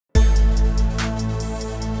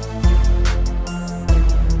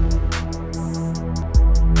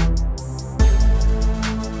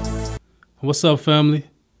What's up, family?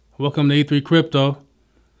 Welcome to E3 Crypto.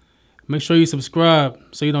 Make sure you subscribe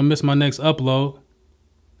so you don't miss my next upload.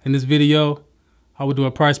 In this video, I will do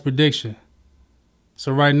a price prediction.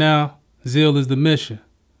 So right now, Zil is the mission.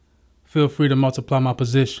 Feel free to multiply my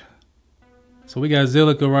position. So we got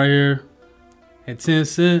Zilliqa right here at 10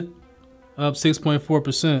 cents, up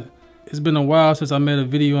 6.4%. It's been a while since I made a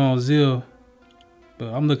video on Zil,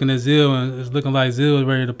 but I'm looking at Zil and it's looking like Zil is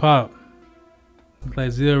ready to pop. Looks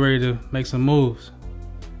like Zil ready to make some moves.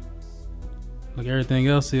 Like everything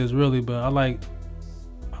else is really, but I like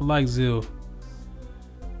Zil.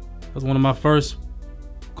 That was one of my first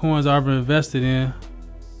coins I ever invested in.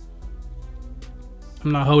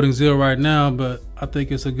 I'm not holding Zil right now, but I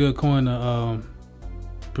think it's a good coin to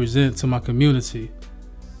present to my community.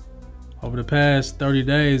 Over the past 30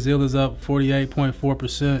 days, Zil is up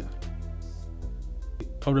 48.4%.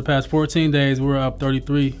 Over the past 14 days, we're up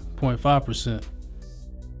 33.5%.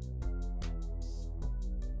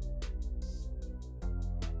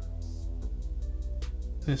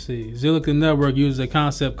 Let's see. Zilliqa network uses a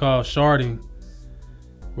concept called sharding,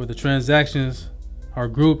 where the transactions are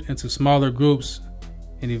grouped into smaller groups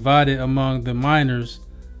and divided among the miners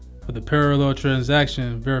for the parallel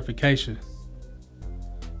transaction verification.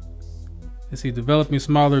 Let's see. Developing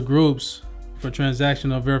smaller groups for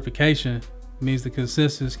transactional verification means the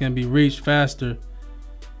consensus can be reached faster,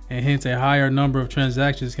 and hence a higher number of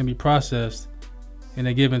transactions can be processed in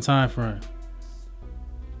a given time frame.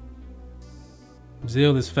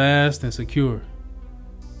 Zil is fast and secure.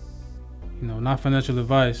 Not financial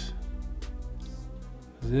advice.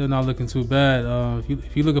 Zil not looking too bad.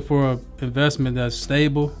 If you're looking for an investment that's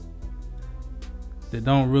stable, that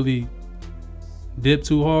don't really dip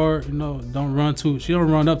too hard, don't run too. She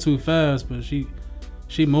don't run up too fast, but she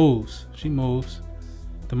moves. She moves.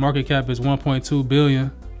 The market cap is 1.2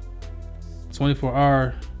 billion.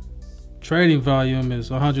 24-hour trading volume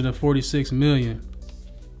is 146 million.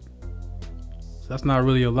 That's not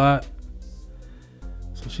really a lot.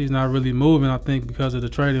 So she's not really moving, I think, because of the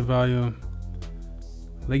trading volume.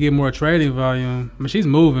 They get more trading volume. I mean, she's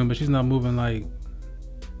moving, but she's not moving like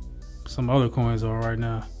some other coins are right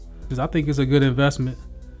now. Because I think it's a good investment.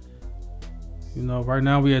 Right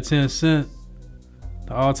now we at 10 cents.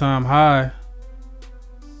 The all-time high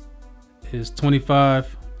is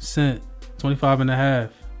 25 cents, 25 and a half.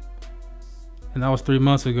 And that was 3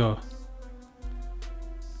 months ago.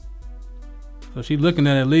 So she's looking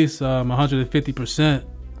at least 150%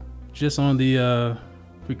 just on the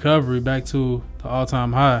recovery back to the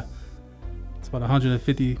all-time high. It's about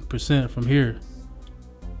 150% from here.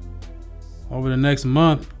 Over the next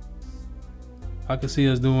month, I could see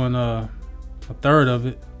us doing a third of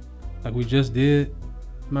it, like we just did.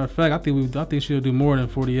 Matter of fact, I think she'll do more than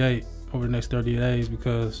 48 over the next 30 days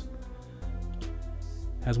because,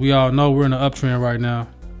 as we all know, we're in an uptrend right now.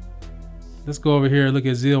 Let's go over here and look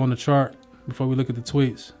at Zil on the chart before we look at the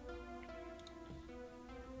tweets.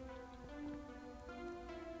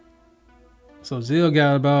 So Zil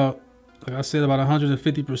got about, like I said, about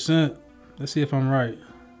 150%. Let's see if I'm right.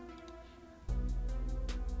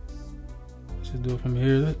 Let's just do it from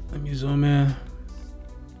here. Let me zoom in.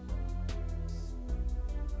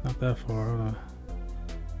 Not that far, hold on.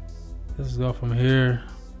 Let's go from here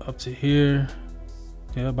up to here.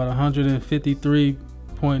 Yeah, about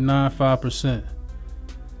 153.95%.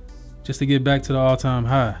 Just to get back to the all-time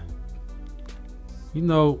high. You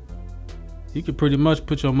can pretty much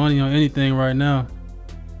put your money on anything right now.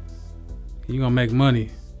 You're gonna make money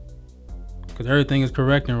because everything is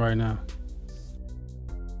correcting right now.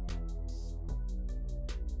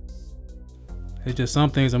 It's just some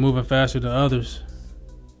things are moving faster than others.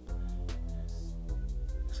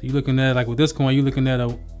 So you're looking at, like with this coin, you're looking at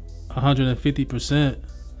a 150%,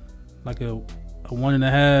 like a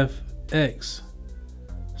 1.5x.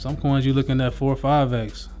 Some coins you're looking at 4 or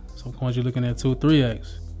 5x. Some coins you're looking at 2 or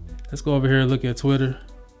 3x. Let's go over here and look at Twitter.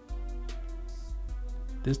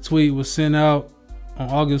 This tweet was sent out on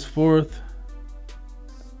August 4th.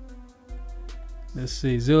 Let's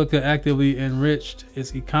see. Zilliqa actively enriched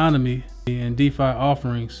its economy and DeFi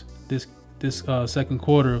offerings this second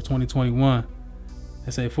quarter of 2021.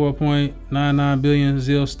 That's a 4.99 billion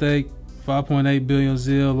Zil stake, 5.8 billion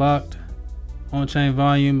Zil locked, on-chain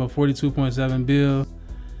volume of 42.7 billion.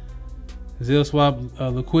 Zil swap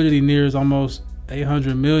liquidity nears almost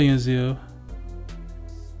 800 million Zil.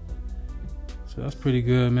 So that's pretty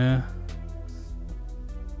good, man.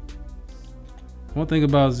 One thing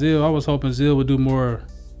about Zil, I was hoping Zil would do more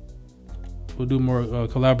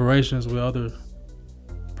collaborations with other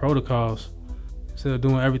protocols instead of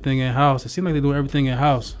doing everything in-house. It seems like they're doing everything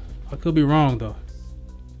in-house. I could be wrong though.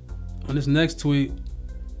 On this next tweet,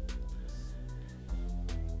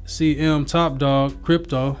 CM Top Dog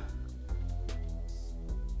Crypto.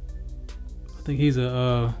 I think he's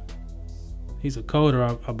a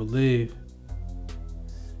coder, I believe.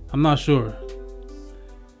 I'm not sure,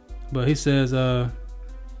 but he says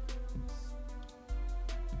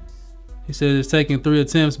it's taken 3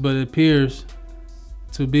 attempts, but it appears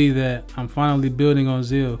to be that I'm finally building on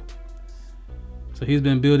Zil. So he's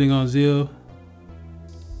been building on Zil.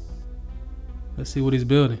 Let's see what he's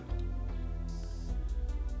building.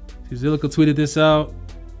 See, Zilliqa tweeted this out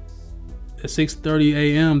at 6:30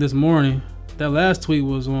 a.m. this morning. That last tweet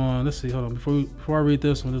was on, let's see, hold on, before I read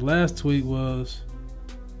this one, the last tweet was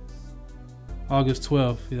August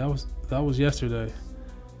 12th. Yeah, that was yesterday.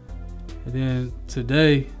 And then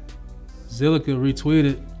today, Zilliqa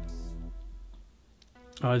retweeted.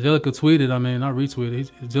 Zilliqa tweeted, I mean, not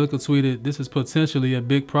retweeted. Zilliqa tweeted, "This is potentially a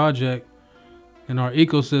big project in our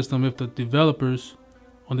ecosystem if the developers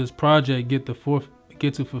on this project get to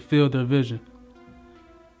fulfill their vision.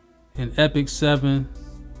 An Epic 7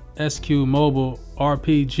 SQ mobile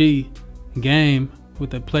RPG game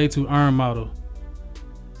with a play to earn model."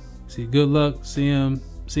 See, good luck,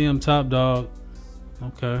 CM Top Dog.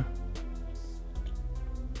 Okay.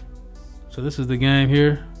 So this is the game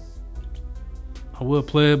here. I will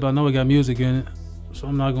play it, but I know it got music in it, so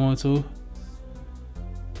I'm not going to.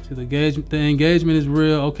 See, the engagement is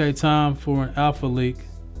real. Okay, time for an alpha leak.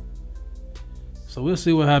 So we'll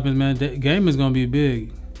see what happens, man. The game is gonna be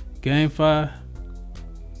big. Game 5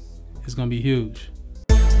 is gonna be huge.